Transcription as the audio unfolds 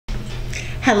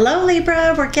Hello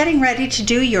Libra, we're getting ready to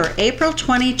do your April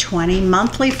 2020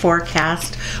 monthly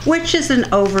forecast, which is an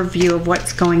overview of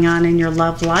what's going on in your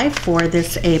love life for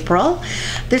this April.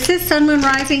 This is Sun, Moon,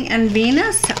 Rising, and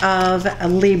Venus of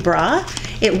Libra.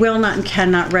 It will not and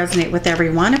cannot resonate with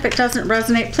everyone. If it doesn't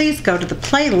resonate, please go to the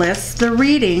playlist. The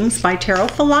readings by Tarot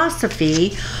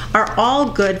Philosophy are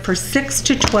all good for 6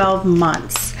 to 12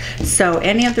 months. So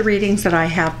any of the readings that I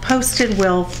have posted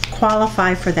will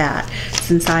qualify for that,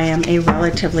 since I am a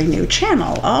relatively new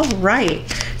channel. All right,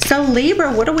 so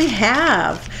Libra, what do we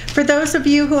have? For those of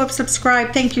you who have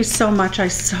subscribed, thank you so much. I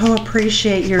so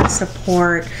appreciate your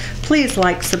support. Please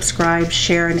like, subscribe,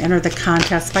 share, and enter the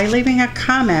contest by leaving a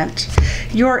comment.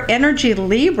 Your energy,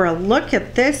 Libra, look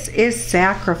at this, is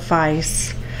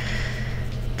sacrifice.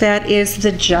 That is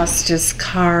the Justice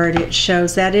card. It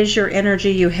shows that is your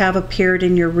energy. You have appeared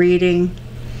in your reading.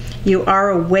 You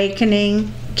are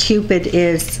awakening. Cupid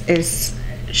is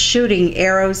shooting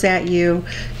arrows at you.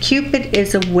 Cupid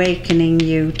is awakening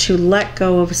you to let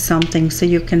go of something so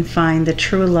you can find the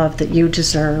true love that you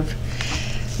deserve.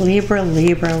 Libra,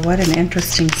 what an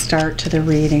interesting start to the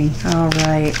reading. All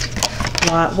right.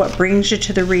 What brings you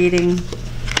to the reading?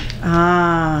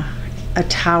 A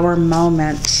Tower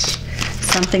moment.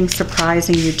 Something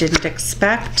surprising you didn't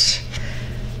expect.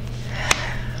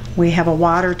 We have a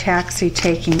water taxi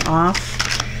taking off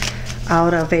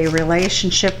out of a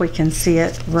relationship. We can see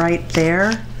it right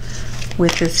there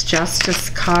with this Justice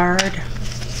card.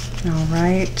 All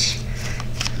right.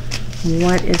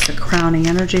 What is the crowning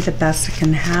energy, the best that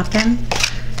can happen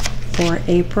for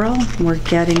April? We're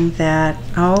getting that.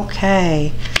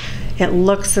 Okay. It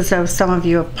looks as though some of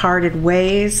you have parted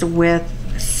ways with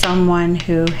someone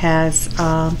who has,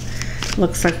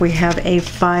 looks like we have a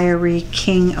fiery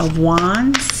King of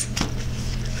Wands.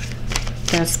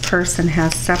 This person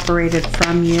has separated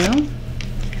from you.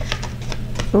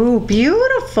 Ooh,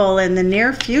 beautiful. In the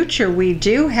near future, we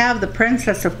do have the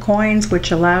Princess of Coins,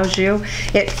 which allows you,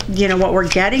 what we're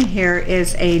getting here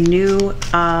is a new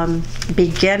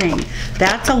beginning.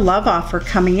 That's a love offer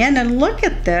coming in. And look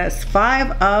at this,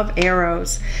 5 of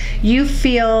Arrows. You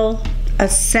feel a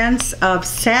sense of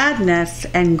sadness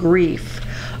and grief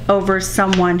over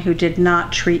someone who did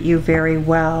not treat you very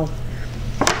well.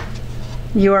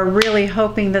 You are really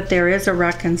hoping that there is a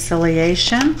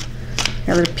reconciliation.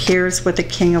 It appears with the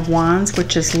King of Wands,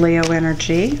 which is Leo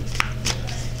energy.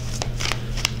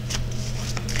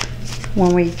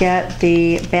 When we get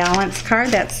the Balance card,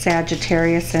 that's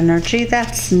Sagittarius energy.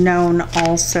 That's known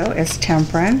also as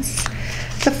Temperance.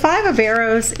 The 5 of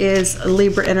Arrows is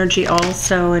Libra energy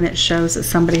also, and it shows that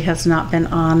somebody has not been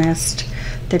honest.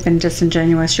 They've been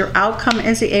disingenuous. Your outcome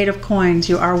is the 8 of Coins.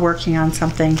 You are working on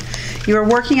something. You are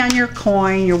working on your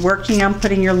coin. You're working on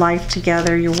putting your life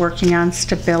together. You're working on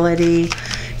stability.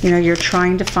 You're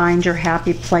trying to find your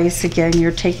happy place again.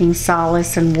 You're taking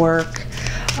solace in work.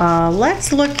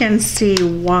 Let's look and see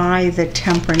why the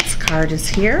Temperance card is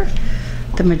here.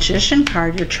 The Magician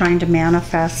card, you're trying to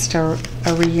manifest a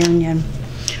reunion.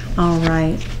 All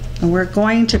right. And we're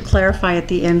going to clarify at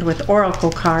the end with Oracle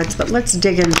cards, but let's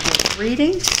dig into this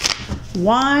reading.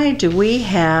 Why do we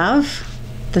have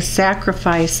the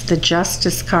Sacrifice, the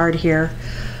Justice card here?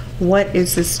 What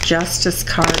is this Justice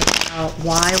card about?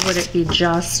 Why would it be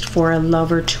just for a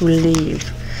lover to leave?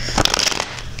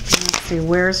 Let's see,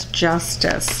 where's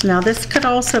Justice? Now this could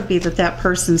also be that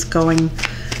person's going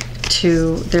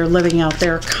to, they're living out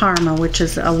their karma, which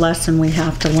is a lesson we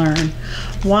have to learn.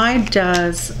 Why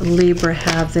does Libra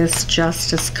have this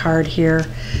Justice card here?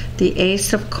 The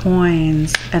Ace of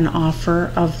Coins, an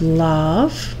offer of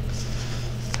love.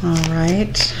 All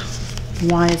right.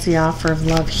 Why is the offer of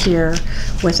love here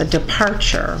with a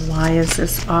departure? Why is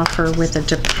this offer with a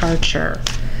departure?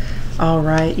 All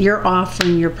right. You're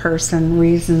offering your person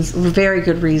reasons, very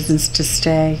good reasons to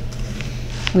stay.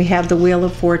 We have the Wheel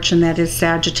of Fortune, that is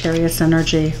Sagittarius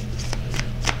energy.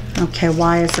 Okay,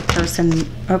 why is the person,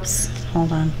 oops,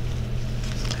 hold on.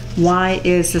 Why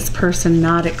is this person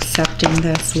not accepting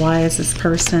this? Why is this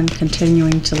person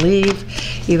continuing to leave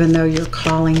even though you're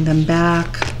calling them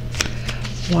back?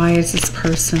 Why is this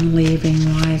person leaving?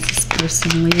 Why is this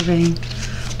person leaving?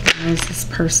 Why is this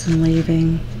person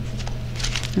leaving?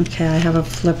 Okay, I have a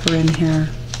flipper in here.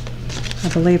 I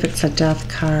believe it's a Death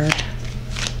card.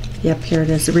 Yep, here it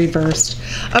is, reversed.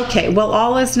 Okay, well,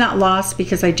 all is not lost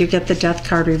because I do get the Death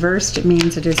card reversed. It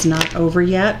means it is not over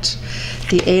yet.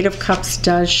 The 8 of Cups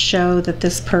does show that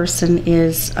this person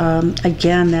is,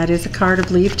 again, that is a card of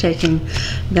leave-taking.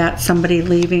 That's somebody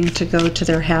leaving to go to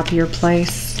their happier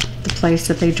place, the place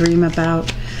that they dream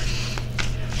about.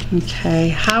 Okay,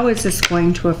 how is this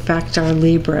going to affect our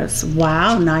Libras?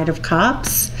 Wow, Knight of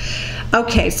Cups.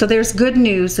 Okay, so there's good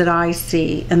news that I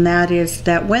see, and that is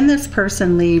that when this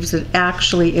person leaves, it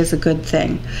actually is a good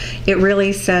thing. It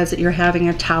really says that you're having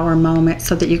a tower moment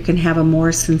so that you can have a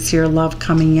more sincere love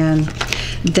coming in.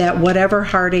 That whatever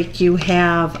heartache you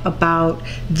have about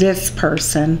this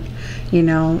person, you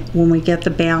know, when we get the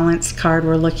balance card,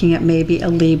 we're looking at maybe a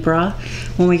Libra.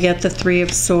 When we get the Three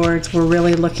of Swords, we're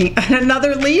really looking at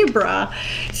another Libra.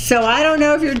 So I don't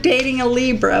know if you're dating a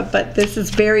Libra, but this is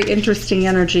very interesting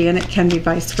energy, and it can be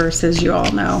vice versa, as you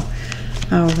all know.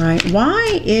 All right,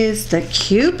 why is the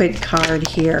Cupid card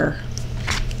here?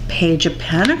 Page of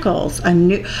Pentacles.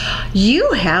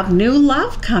 You have new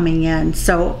love coming in,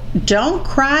 so don't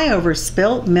cry over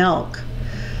spilt milk.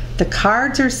 The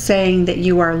cards are saying that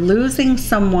you are losing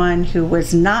someone who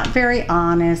was not very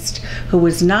honest, who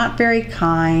was not very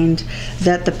kind,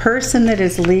 that the person that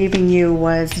is leaving you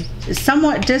was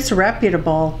somewhat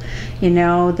disreputable, you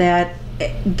know, that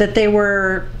they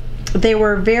were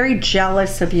very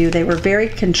jealous of you. They were very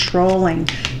controlling.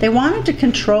 They wanted to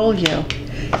control you,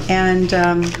 and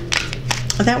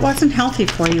that wasn't healthy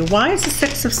for you. Why is the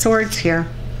Six of Swords here?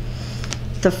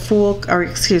 The Fool, or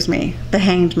excuse me, the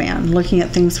Hanged Man, looking at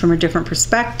things from a different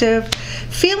perspective,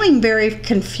 feeling very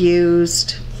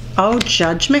confused. Oh,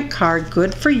 Judgment card,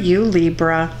 good for you,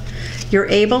 Libra. You're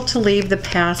able to leave the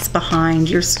past behind.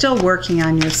 You're still working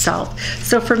on yourself.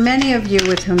 So for many of you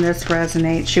with whom this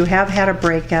resonates, you have had a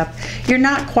breakup. You're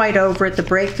not quite over it. The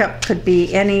breakup could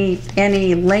be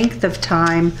any length of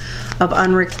time of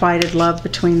unrequited love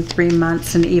between 3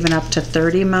 months and even up to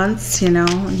 30 months, you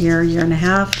know, year and a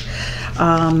half.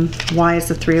 Why is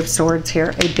the Three of Swords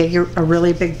here? A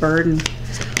really big burden.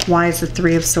 Why is the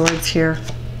Three of Swords here?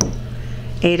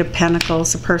 Eight of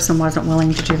Pentacles. The person wasn't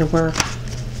willing to do the work.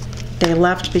 They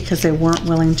left because they weren't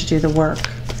willing to do the work.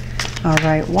 All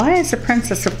right. Why is the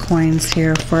Princess of Coins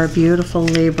here for our beautiful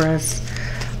Libras?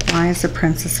 Why is the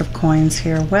Princess of Coins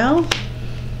here? Well,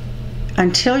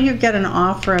 until you get an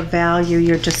offer of value,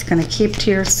 you're just going to keep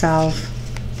to yourself.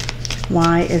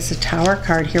 Why is the Tower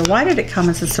card here? Why did it come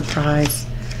as a surprise?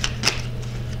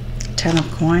 Ten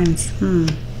of Coins.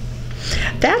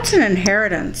 That's an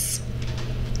inheritance.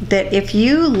 That if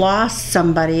you lost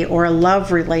somebody or a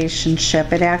love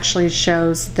relationship, it actually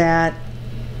shows that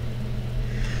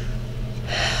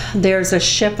there's a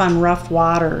ship on rough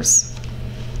waters.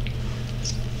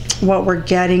 What we're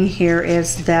getting here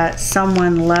is that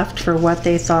someone left for what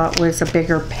they thought was a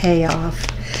bigger payoff.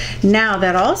 Now,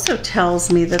 that also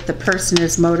tells me that the person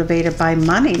is motivated by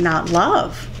money, not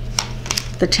love.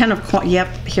 The Ten of Coins, yep,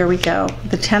 here we go.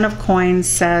 The Ten of Coins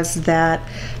says that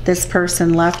this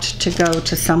person left to go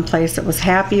to some place that was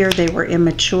happier. They were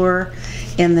immature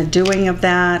in the doing of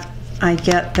that. I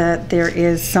get that there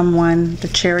is someone, the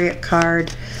Chariot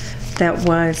card, that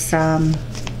was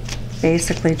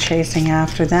basically chasing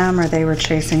after them, or they were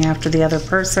chasing after the other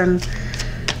person.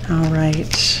 All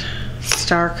right.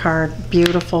 Star card,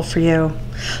 beautiful for you.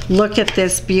 Look at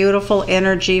this beautiful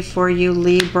energy for you,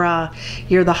 Libra.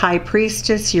 You're the High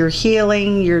Priestess, you're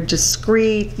healing, you're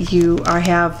discreet, you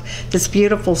have this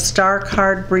beautiful Star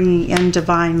card bringing in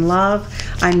divine love.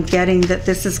 I'm getting that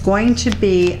this is going to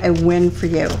be a win for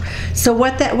you. So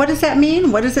what does that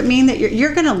mean? What does it mean that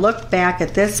you're going to look back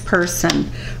at this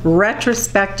person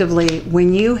retrospectively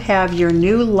when you have your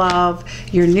new love,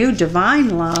 your new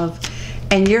divine love,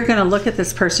 and you're going to look at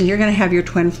this person, you're going to have your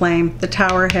twin flame. The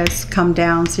Tower has come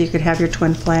down so you could have your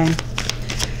twin flame.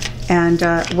 And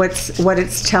what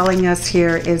it's telling us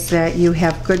here is that you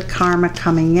have good karma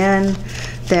coming in,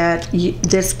 that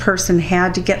this person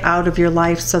had to get out of your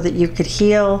life so that you could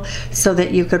heal, so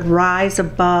that you could rise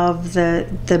above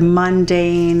the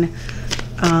mundane,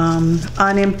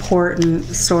 unimportant,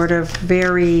 sort of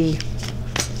very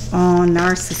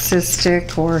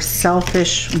narcissistic or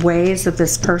selfish ways of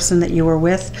this person that you were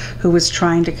with who was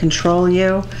trying to control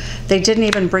you. They didn't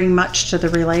even bring much to the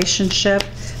relationship.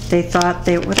 They thought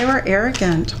they were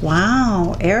arrogant.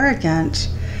 Wow, arrogant.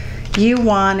 You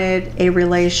wanted a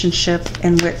relationship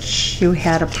in which you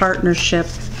had a partnership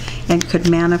and could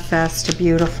manifest a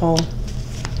beautiful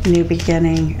new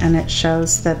beginning, and it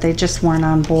shows that they just weren't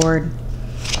on board.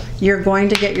 You're going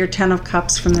to get your Ten of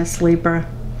Cups from this, Libra.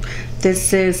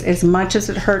 This is, as much as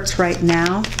it hurts right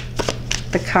now,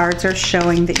 the cards are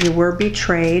showing that you were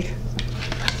betrayed,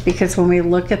 because when we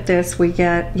look at this, we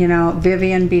get, you know,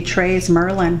 Vivian betrays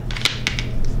Merlin,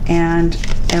 and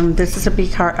this is a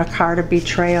card of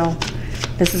betrayal.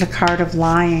 This is a card of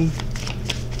lying.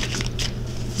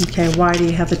 Okay, why do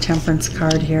you have the Temperance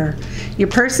card here? Your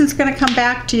person's going to come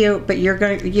back to you, but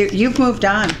you've moved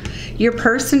on. Your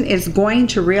person is going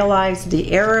to realize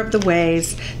the error of the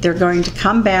ways. They're going to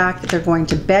come back. They're going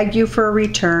to beg you for a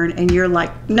return, and you're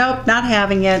like, nope, not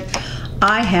having it.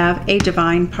 I have a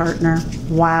divine partner.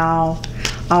 Wow.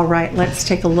 All right, let's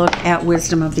take a look at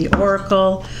Wisdom of the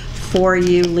Oracle for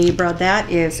you, Libra. That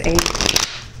is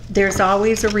there's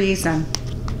always a reason.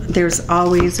 There's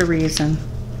always a reason.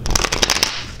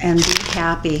 And be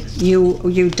happy.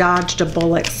 You dodged a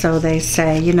bullet, so they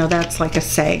say. You know, that's like a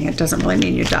saying. It doesn't really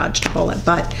mean you dodged a bullet,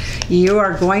 but you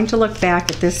are going to look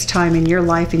back at this time in your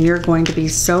life and you're going to be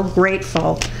so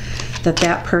grateful that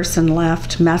that person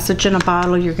left. Message in a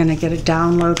bottle. You're going to get a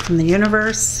download from the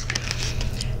universe.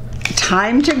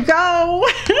 Time to go.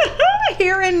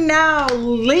 Here and now.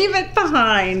 Leave it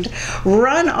behind.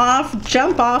 Run off,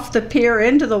 jump off the pier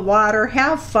into the water,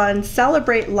 have fun,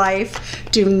 celebrate life.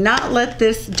 Don't let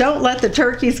the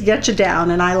turkeys get you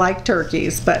down. And I like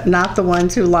turkeys, but not the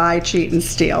ones who lie, cheat, and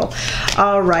steal.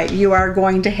 All right, you are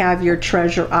going to have your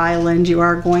treasure island. You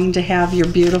are going to have your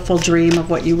beautiful dream of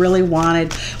what you really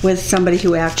wanted with somebody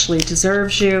who actually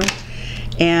deserves you.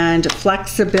 And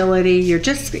flexibility. You're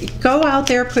just go out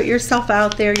there, put yourself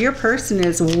out there. Your person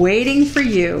is waiting for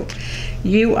you.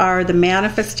 You are the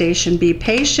manifestation. Be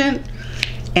patient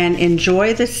and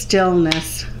enjoy the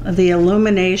stillness, the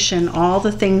illumination. All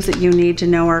the things that you need to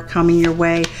know are coming your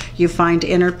way. You find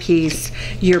inner peace.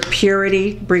 Your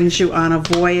purity brings you on a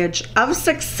voyage of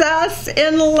success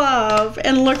in love.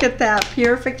 And look at that,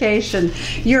 purification.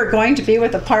 You're going to be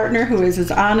with a partner who is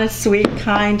as honest, sweet,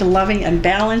 kind, loving, and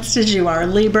balanced as you are,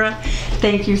 Libra.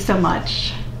 Thank you so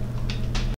much.